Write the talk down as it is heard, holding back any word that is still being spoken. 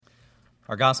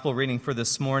Our gospel reading for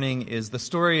this morning is the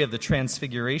story of the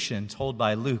Transfiguration told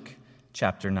by Luke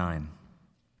chapter 9.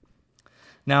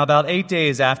 Now, about 8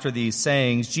 days after these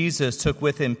sayings, Jesus took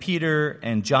with him Peter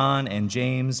and John and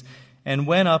James and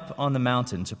went up on the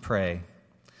mountain to pray.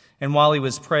 And while he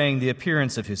was praying, the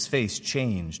appearance of his face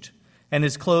changed, and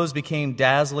his clothes became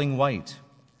dazzling white.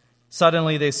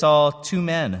 Suddenly they saw two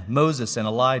men, Moses and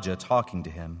Elijah, talking to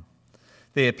him.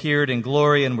 They appeared in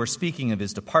glory and were speaking of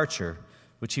his departure,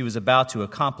 which he was about to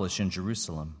accomplish in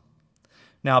Jerusalem.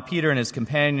 Now Peter and his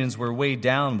companions were weighed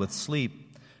down with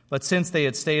sleep, but since they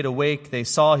had stayed awake, they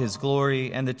saw his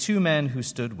glory and the two men who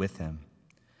stood with him.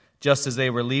 Just as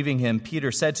they were leaving him,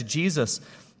 Peter said to Jesus,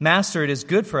 "Master, it is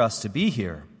good for us to be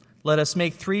here. Let us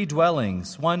make 3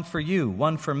 dwellings, one for you,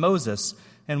 one for Moses,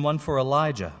 and one for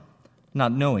Elijah,"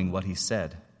 not knowing what he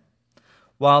said.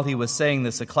 While he was saying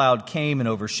this, a cloud came and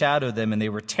overshadowed them, and they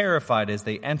were terrified as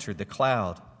they entered the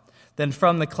cloud. Then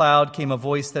from the cloud came a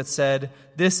voice that said,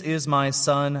 "This is my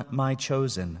Son, my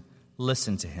chosen.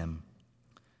 Listen to him."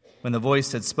 When the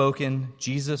voice had spoken,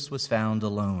 Jesus was found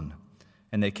alone,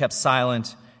 and they kept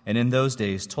silent, and in those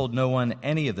days told no one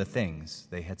any of the things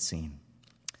they had seen.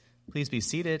 Please be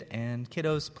seated, and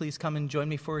kiddos, please come and join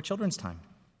me for a children's time.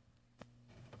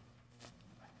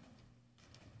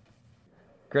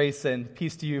 Grace and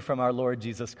peace to you from our Lord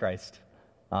Jesus Christ.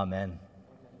 Amen.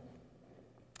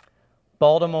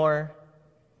 Baltimore,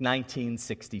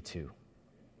 1962.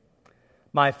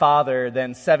 My father,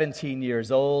 then 17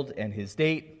 years old, and his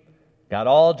date, got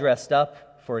all dressed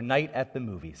up for a night at the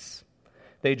movies.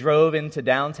 They drove into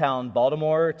downtown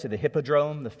Baltimore to the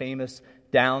Hippodrome, the famous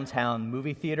downtown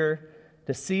movie theater,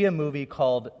 to see a movie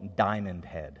called Diamond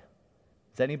Head.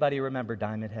 Does anybody remember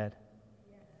Diamond Head?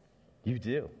 You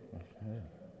do.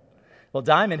 Well,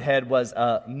 Diamond Head was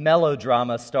a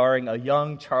melodrama starring a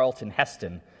young Charlton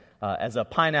Heston as a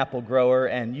pineapple grower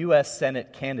and U.S.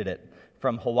 Senate candidate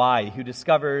from Hawaii who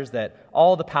discovers that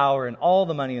all the power and all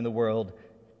the money in the world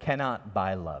cannot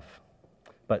buy love.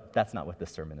 But that's not what this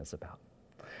sermon is about.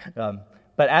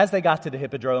 But as they got to the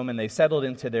Hippodrome and they settled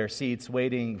into their seats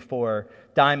waiting for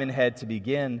Diamond Head to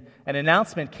begin, an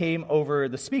announcement came over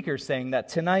the speakers saying that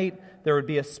tonight there would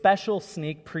be a special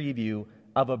sneak preview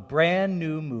of a brand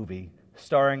new movie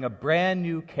starring a brand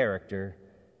new character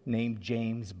named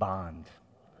James Bond.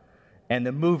 And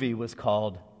the movie was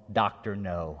called Dr.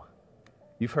 No.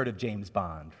 You've heard of James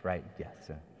Bond, right?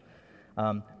 Yes.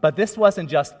 But this wasn't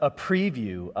just a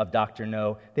preview of Dr.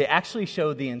 No. They actually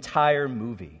showed the entire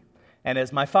movie. And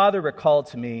as my father recalled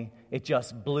to me, it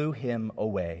just blew him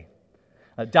away.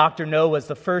 Dr. No was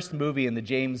the first movie in the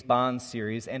James Bond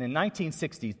series, and in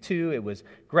 1962, it was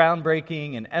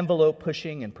groundbreaking and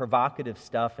envelope-pushing and provocative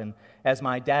stuff. And as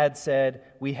my dad said,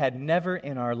 we had never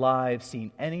in our lives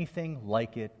seen anything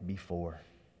like it before.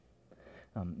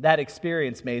 That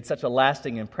experience made such a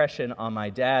lasting impression on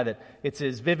my dad that it's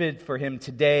as vivid for him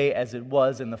today as it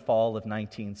was in the fall of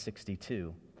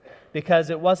 1962.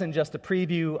 Because it wasn't just a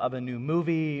preview of a new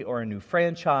movie or a new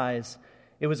franchise.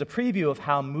 It was a preview of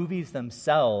how movies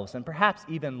themselves, and perhaps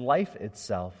even life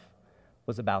itself,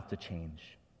 was about to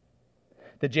change.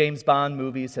 The James Bond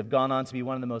movies have gone on to be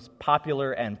one of the most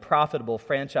popular and profitable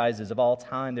franchises of all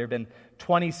time. There have been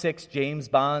 26 James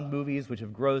Bond movies which have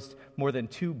grossed more than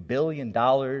 $2 billion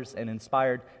and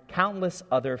inspired countless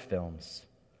other films,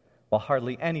 while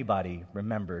hardly anybody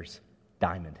remembers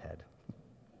Diamond Head.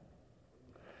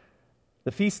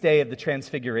 The feast day of the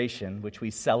Transfiguration, which we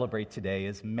celebrate today,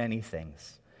 is many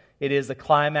things. It is the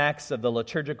climax of the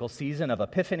liturgical season of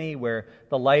Epiphany, where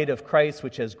the light of Christ,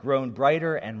 which has grown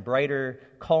brighter and brighter,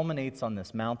 culminates on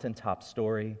this mountaintop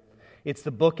story. It's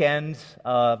the bookend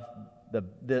of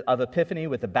Epiphany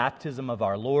with the baptism of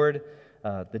our Lord,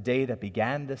 the day that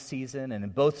began this season. And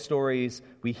in both stories,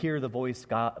 we hear the voice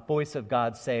of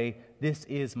God say, "This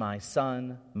is my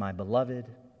Son, my beloved."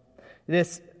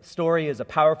 This story is a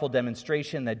powerful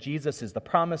demonstration that Jesus is the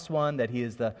promised one, that he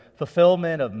is the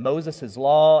fulfillment of Moses'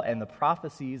 law and the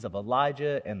prophecies of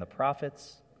Elijah and the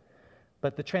prophets.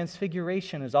 But the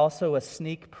Transfiguration is also a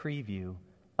sneak preview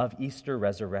of Easter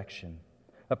resurrection,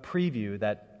 a preview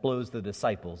that blows the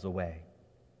disciples away.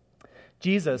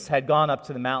 Jesus had gone up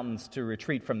to the mountains to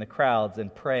retreat from the crowds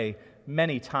and pray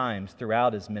many times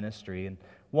throughout his ministry. And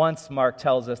once, Mark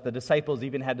tells us, the disciples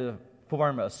even had to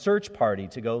form a search party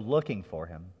to go looking for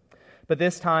him. But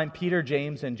this time, Peter,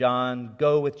 James, and John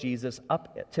go with Jesus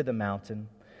up to the mountain.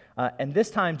 And this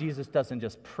time, Jesus doesn't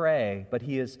just pray, but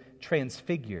he is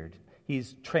transfigured.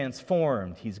 He's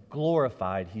transformed. He's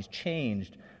glorified. He's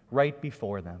changed right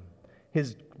before them.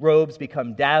 His robes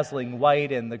become dazzling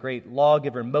white, and the great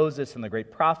lawgiver Moses and the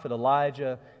great prophet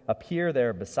Elijah appear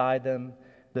there beside them.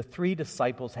 the three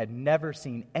disciples had never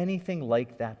seen anything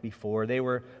like that before. They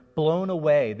were blown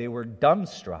away. They were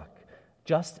dumbstruck,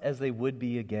 just as they would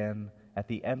be again at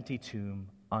the empty tomb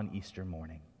on Easter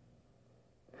morning.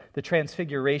 The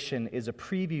Transfiguration is a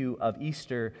preview of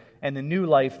Easter and the new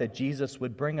life that Jesus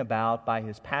would bring about by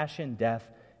his passion, death,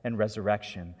 and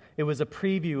resurrection. It was a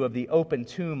preview of the open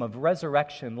tomb, of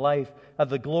resurrection life, of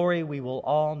the glory we will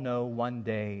all know one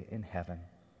day in heaven.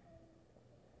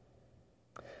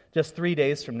 Just 3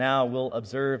 days from now, we'll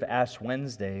observe Ash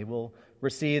Wednesday. We'll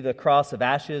receive the cross of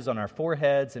ashes on our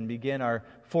foreheads and begin our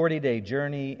 40-day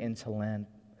journey into Lent.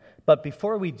 But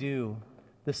before we do,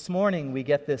 this morning we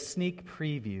get this sneak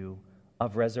preview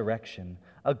of resurrection,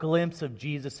 a glimpse of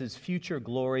Jesus' future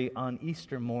glory on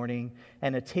Easter morning,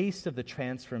 and a taste of the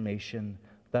transformation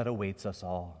that awaits us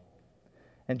all.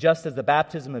 And just as the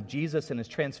baptism of Jesus and his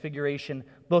transfiguration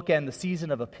bookend the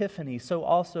season of Epiphany, so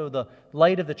also the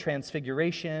light of the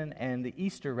Transfiguration and the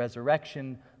Easter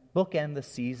resurrection bookend the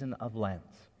season of Lent.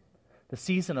 The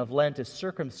season of Lent is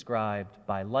circumscribed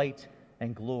by light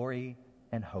and glory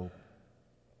and hope.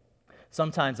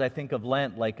 Sometimes I think of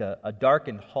Lent like a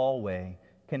darkened hallway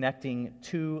connecting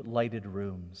two lighted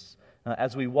rooms.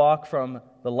 As we walk from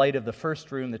the light of the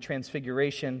first room, the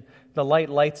Transfiguration, the light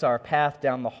lights our path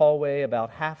down the hallway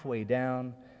about halfway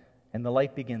down, and the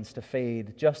light begins to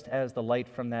fade, just as the light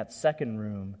from that second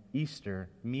room, Easter,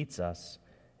 meets us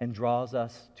and draws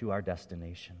us to our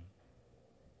destination.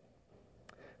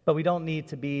 But we don't need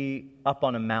to be up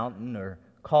on a mountain or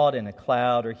caught in a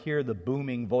cloud or hear the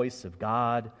booming voice of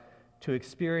God to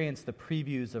experience the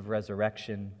previews of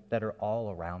resurrection that are all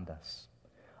around us.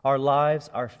 Our lives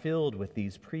are filled with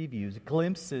these previews,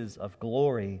 glimpses of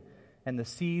glory, and the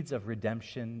seeds of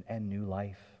redemption and new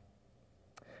life.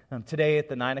 Today at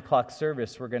the 9 o'clock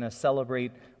service, we're going to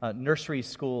celebrate Nursery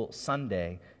School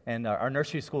Sunday. And our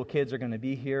nursery school kids are going to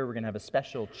be here. We're going to have a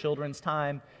special children's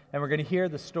time. And we're going to hear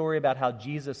the story about how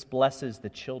Jesus blesses the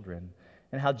children.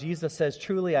 And how Jesus says,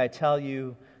 "Truly I tell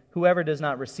you, whoever does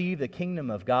not receive the kingdom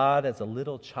of God as a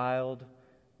little child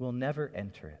will never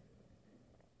enter it."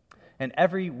 And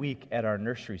every week at our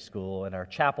nursery school, at our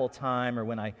chapel time, or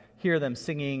when I hear them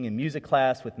singing in music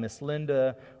class with Miss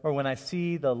Linda, or when I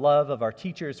see the love of our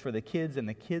teachers for the kids and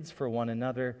the kids for one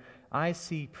another, I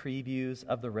see previews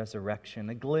of the resurrection,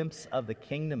 a glimpse of the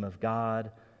kingdom of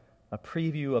God, a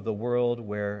preview of the world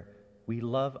where we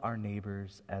love our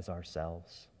neighbors as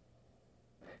ourselves.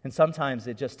 And sometimes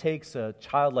it just takes a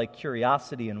childlike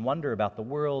curiosity and wonder about the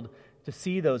world to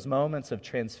see those moments of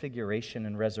transfiguration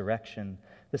and resurrection,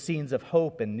 the scenes of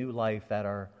hope and new life that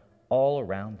are all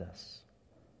around us.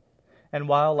 And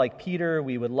while, like Peter,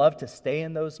 we would love to stay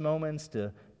in those moments,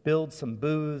 to build some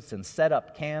booths and set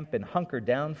up camp and hunker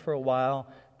down for a while,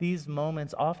 these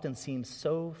moments often seem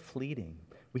so fleeting.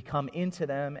 We come into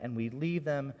them and we leave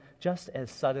them just as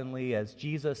suddenly as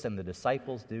Jesus and the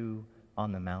disciples do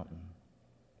on the mountain.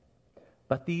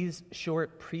 But these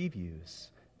short previews,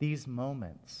 these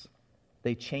moments,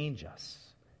 they change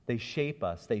us, they shape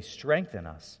us, they strengthen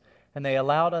us, and they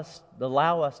allow us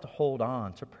to hold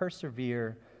on, to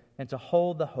persevere, and to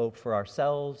hold the hope for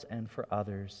ourselves and for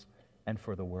others and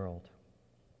for the world.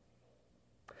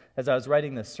 As I was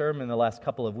writing this sermon the last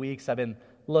couple of weeks, I've been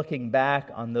looking back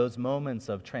on those moments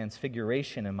of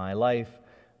transfiguration in my life,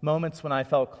 moments when I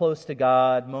felt close to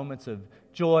God, moments of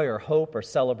joy or hope or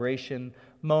celebration,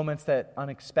 moments that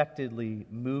unexpectedly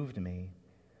moved me.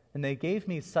 And they gave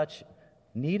me such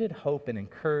needed hope and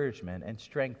encouragement and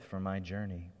strength for my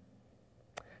journey.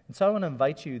 And so I want to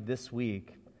invite you this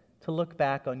week to look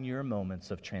back on your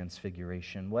moments of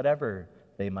transfiguration, whatever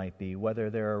they might be, whether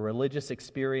they're a religious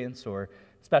experience or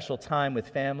special time with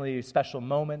family, special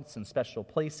moments and special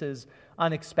places,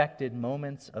 unexpected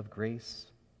moments of grace.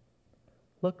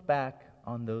 Look back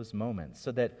on those moments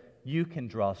so that you can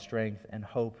draw strength and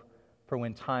hope for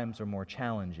when times are more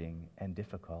challenging and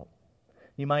difficult.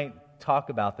 You might talk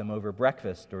about them over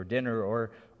breakfast or dinner,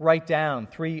 or write down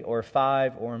 3 or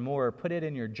 5 or more. Put it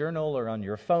in your journal or on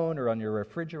your phone or on your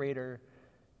refrigerator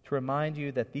to remind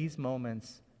you that these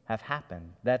moments have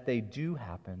happened, that they do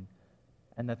happen,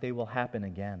 and that they will happen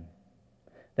again.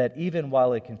 That even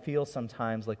while it can feel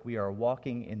sometimes like we are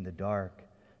walking in the dark,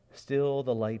 still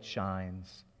the light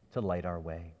shines to light our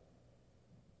way.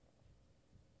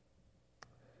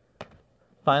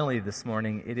 Finally, this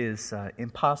morning, it is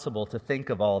impossible to think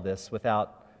of all this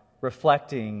without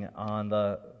reflecting on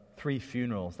the 3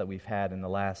 funerals that we've had in the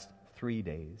last 3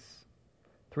 days.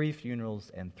 3 funerals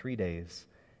in 3 days,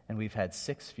 and we've had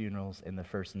 6 funerals in the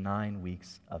first 9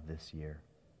 weeks of this year.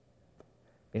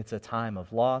 It's a time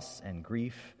of loss and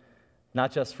grief,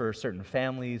 not just for certain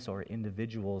families or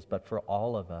individuals, but for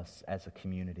all of us as a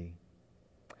community.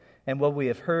 And what we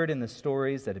have heard in the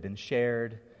stories that have been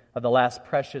shared of the last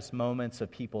precious moments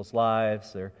of people's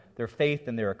lives, their faith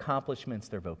and their accomplishments,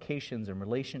 their vocations and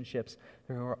relationships,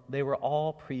 they were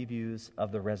all previews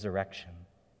of the resurrection.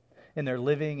 In their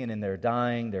living and in their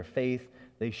dying, their faith,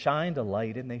 they shined a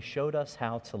light and they showed us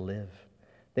how to live.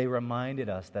 They reminded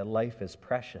us that life is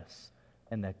precious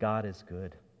and that God is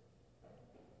good.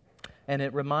 And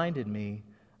it reminded me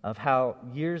of how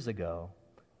years ago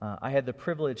I had the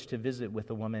privilege to visit with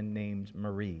a woman named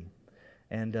Marie.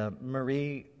 And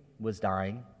Marie was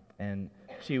dying, and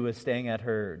she was staying at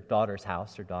her daughter's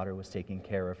house. Her daughter was taking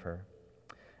care of her.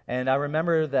 And I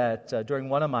remember that during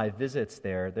one of my visits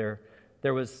there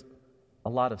was a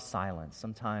lot of silence.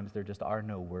 Sometimes there just are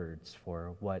no words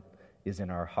for what is in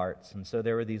our hearts. And so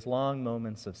there were these long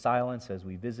moments of silence as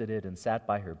we visited and sat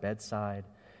by her bedside.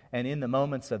 And in the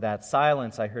moments of that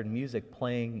silence, I heard music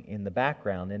playing in the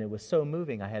background, and it was so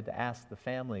moving I had to ask the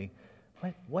family,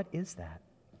 what is that?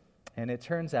 And it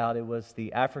turns out it was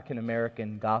the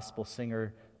African-American gospel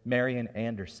singer Marian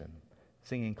Anderson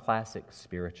singing classic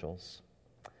spirituals.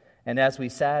 And as we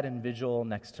sat in vigil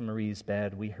next to Marie's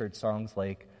bed, we heard songs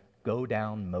like Go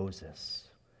Down Moses.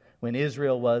 When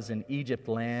Israel was in Egypt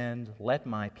land, let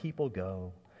my people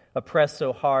go. Oppressed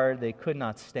so hard they could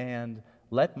not stand,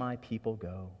 let my people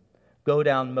go. Go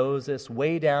down Moses,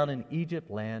 way down in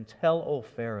Egypt land, tell old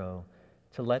Pharaoh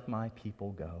to let my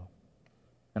people go.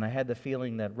 And I had the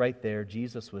feeling that right there,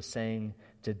 Jesus was saying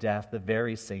to death the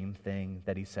very same thing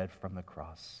that he said from the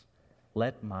cross.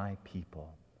 Let my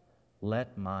people,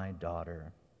 let my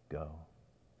daughter go.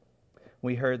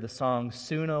 We heard the song,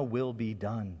 Sooner Will Be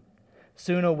Done.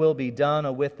 Sooner will be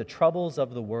done with the troubles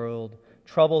of the world,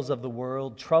 troubles of the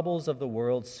world, troubles of the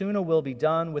world. Sooner will be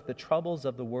done with the troubles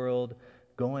of the world,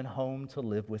 going home to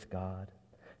live with God.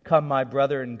 Come, my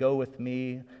brother, and go with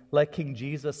me. Let King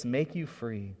Jesus make you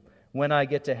free. When I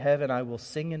get to heaven, I will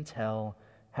sing and tell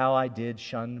how I did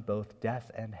shun both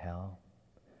death and hell.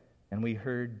 And we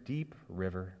heard Deep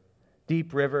River,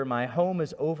 my home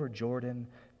is over Jordan.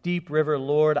 Deep River,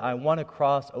 Lord, I want to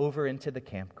cross over into the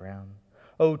campground.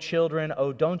 Oh, children,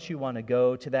 oh, don't you want to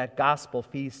go to that gospel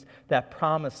feast, that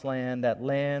promised land, that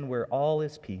land where all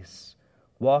is peace?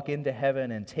 Walk into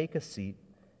heaven and take a seat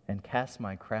and cast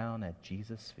my crown at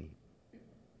Jesus' feet.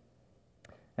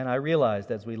 And I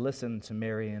realized as we listened to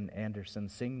Marian Anderson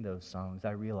sing those songs,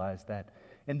 I realized that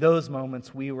in those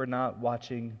moments we were not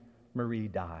watching Marie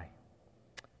die,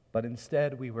 but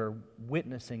instead we were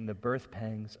witnessing the birth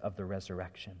pangs of the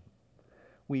resurrection.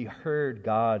 We heard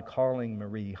God calling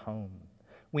Marie home.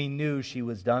 We knew she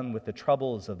was done with the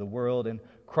troubles of the world and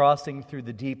crossing through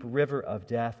the deep river of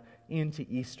death into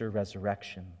Easter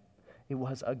resurrection. It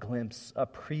was a glimpse, a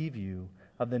preview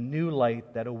of the new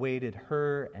light that awaited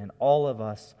her and all of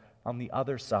us on the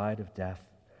other side of death,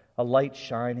 a light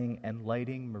shining and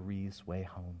lighting Marie's way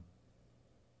home.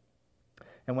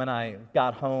 And when I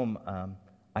got home,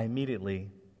 I immediately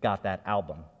got that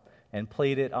album and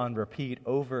played it on repeat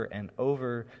over and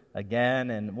over again.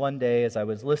 And one day, as I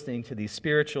was listening to these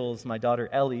spirituals, my daughter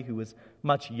Ellie, who was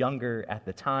much younger at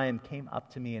the time, came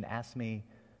up to me and asked me,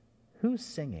 "Who's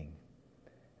singing?"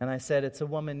 And I said, "It's a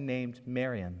woman named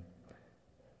Marian."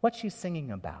 "What's she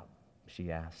singing about?" she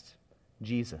asked.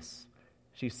 "Jesus.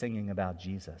 She's singing about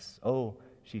Jesus." "Oh,"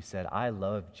 she said, "I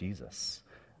love Jesus."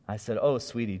 I said, "Oh,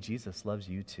 sweetie, Jesus loves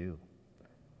you too."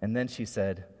 And then she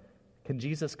said, "Can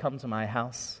Jesus come to my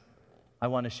house? I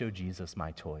want to show Jesus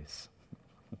my toys."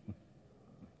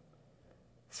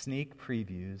 Sneak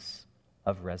previews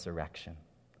of resurrection.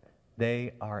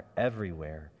 They are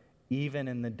everywhere, even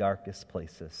in the darkest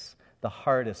places, the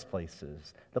hardest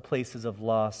places, the places of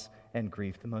loss and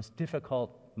grief, the most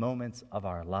difficult moments of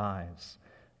our lives.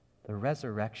 The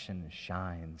resurrection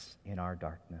shines in our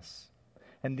darkness.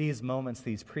 And these moments,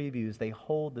 these previews, they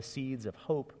hold the seeds of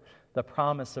hope, the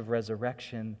promise of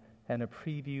resurrection, and a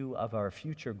preview of our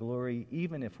future glory,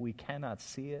 even if we cannot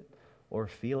see it or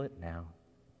feel it now.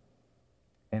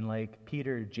 And like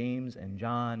Peter, James, and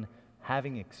John,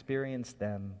 having experienced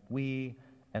them, we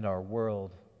and our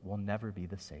world will never be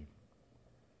the same.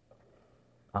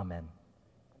 Amen.